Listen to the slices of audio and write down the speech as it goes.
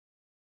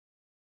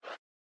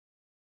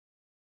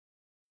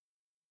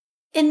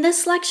In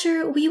this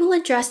lecture, we will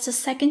address the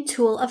second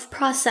tool of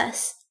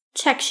process,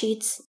 check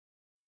sheets.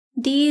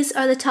 These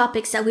are the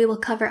topics that we will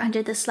cover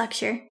under this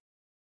lecture.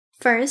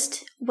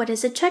 First, what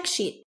is a check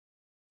sheet?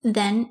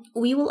 Then,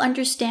 we will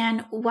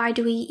understand why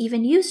do we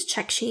even use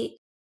check sheet.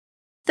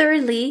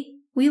 Thirdly,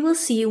 we will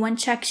see when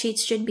check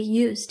sheets should be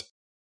used.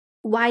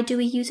 Why do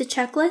we use a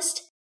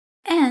checklist?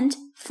 And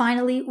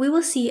finally, we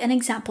will see an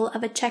example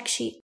of a check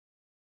sheet.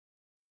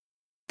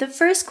 The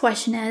first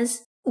question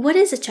is, what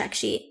is a check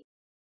sheet?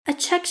 A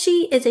check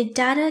sheet is a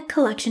data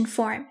collection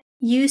form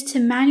used to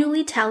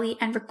manually tally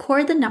and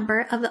record the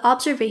number of the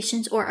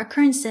observations or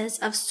occurrences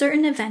of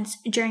certain events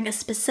during a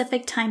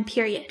specific time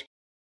period.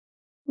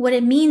 What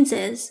it means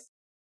is,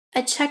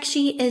 a check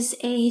sheet is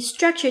a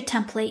structured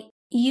template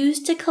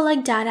used to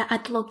collect data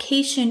at the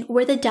location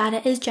where the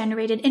data is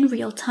generated in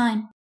real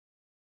time.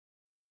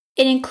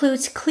 It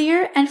includes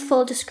clear and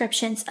full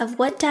descriptions of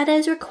what data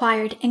is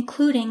required,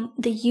 including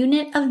the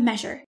unit of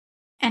measure,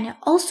 and it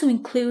also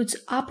includes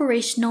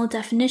operational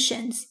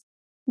definitions.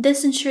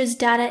 This ensures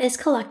data is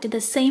collected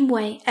the same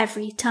way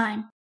every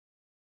time.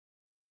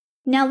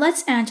 Now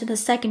let's answer the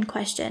second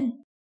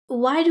question.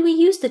 Why do we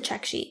use the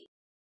check sheet?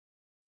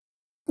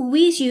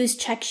 We use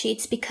check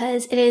sheets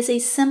because it is a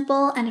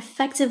simple and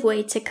effective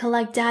way to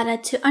collect data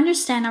to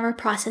understand our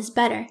process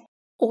better,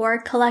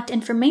 or collect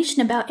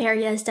information about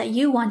areas that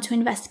you want to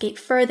investigate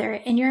further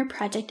in your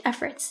project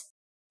efforts.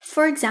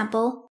 For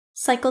example,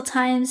 cycle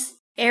times,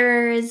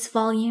 errors,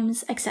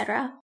 volumes,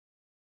 etc.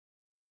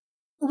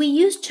 We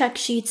use check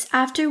sheets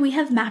after we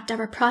have mapped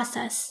our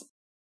process.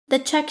 The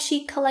check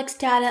sheet collects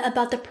data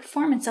about the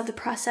performance of the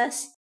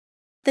process.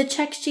 The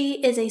check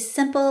sheet is a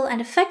simple and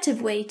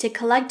effective way to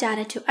collect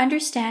data to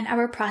understand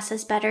our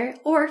process better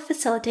or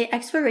facilitate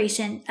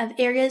exploration of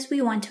areas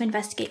we want to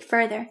investigate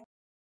further.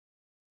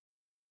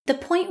 The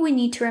point we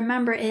need to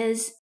remember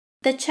is,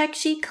 the check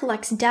sheet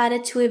collects data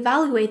to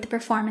evaluate the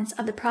performance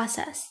of the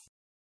process.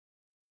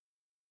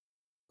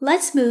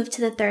 Let's move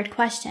to the third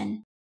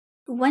question.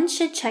 When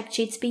should check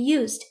sheets be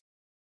used?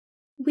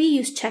 We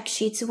use check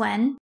sheets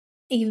when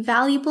a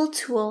valuable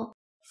tool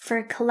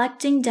for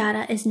collecting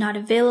data is not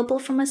available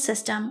from a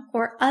system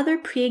or other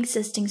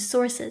pre-existing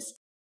sources.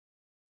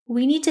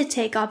 We need to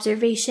take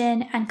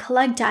observation and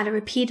collect data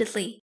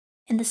repeatedly,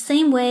 in the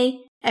same way,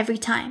 every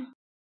time.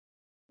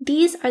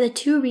 These are the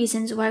two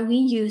reasons why we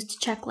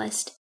used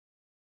checklist.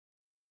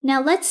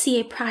 Now let's see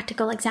a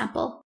practical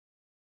example.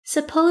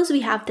 Suppose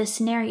we have this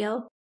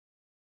scenario.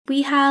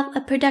 We have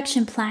a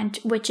production plant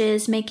which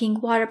is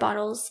making water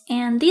bottles,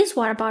 and these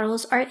water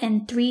bottles are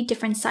in 3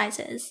 different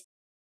sizes: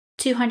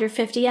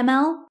 250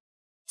 ml,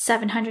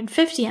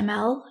 750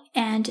 ml,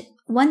 and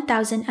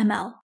 1000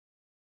 ml.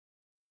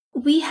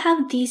 We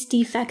have these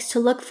defects to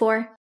look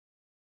for.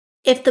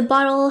 If the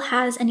bottle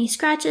has any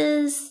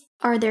scratches,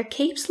 are their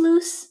capes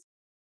loose?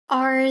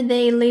 Are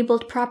they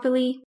labeled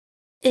properly?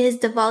 Is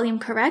the volume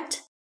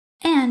correct?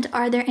 And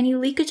are there any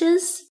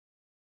leakages?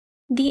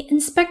 The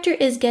inspector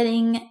is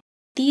getting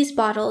these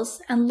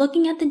bottles and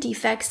looking at the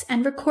defects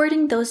and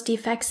recording those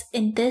defects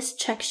in this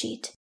check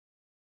sheet.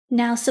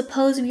 Now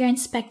suppose we are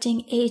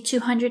inspecting a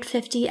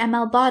 250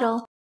 ml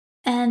bottle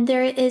and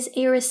there is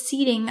a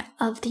receipting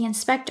of the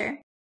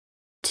inspector.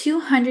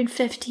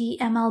 250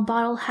 ml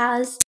bottle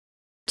has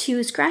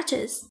 2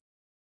 scratches.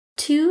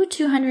 2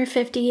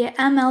 250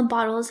 ml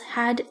bottles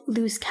had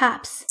loose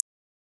caps.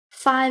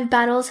 5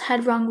 bottles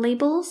had wrong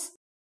labels.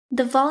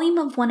 The volume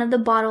of one of the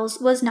bottles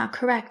was not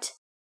correct,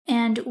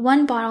 and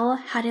 1 bottle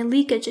had a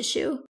leakage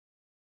issue.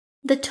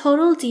 The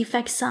total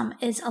defect sum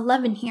is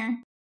 11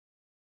 here.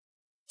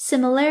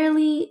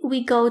 Similarly,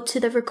 we go to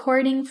the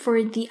recording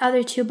for the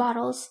other 2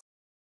 bottles,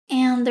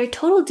 and their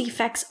total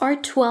defects are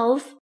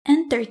 12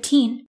 and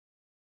 13.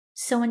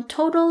 So in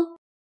total,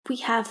 we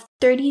have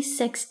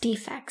 36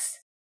 defects.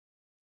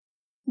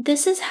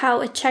 This is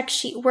how a check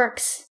sheet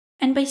works,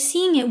 and by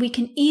seeing it we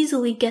can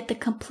easily get the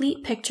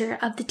complete picture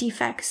of the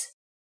defects.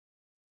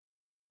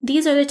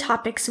 These are the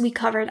topics we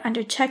covered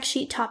under check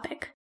sheet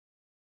topic.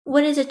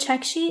 What is a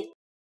check sheet?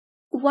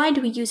 Why do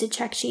we use a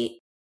check sheet?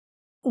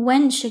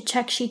 When should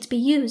check sheets be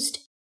used?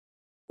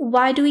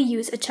 Why do we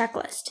use a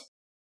checklist?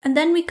 And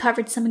then we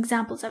covered some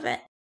examples of it.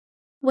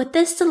 With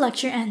this, the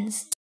lecture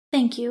ends.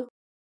 Thank you.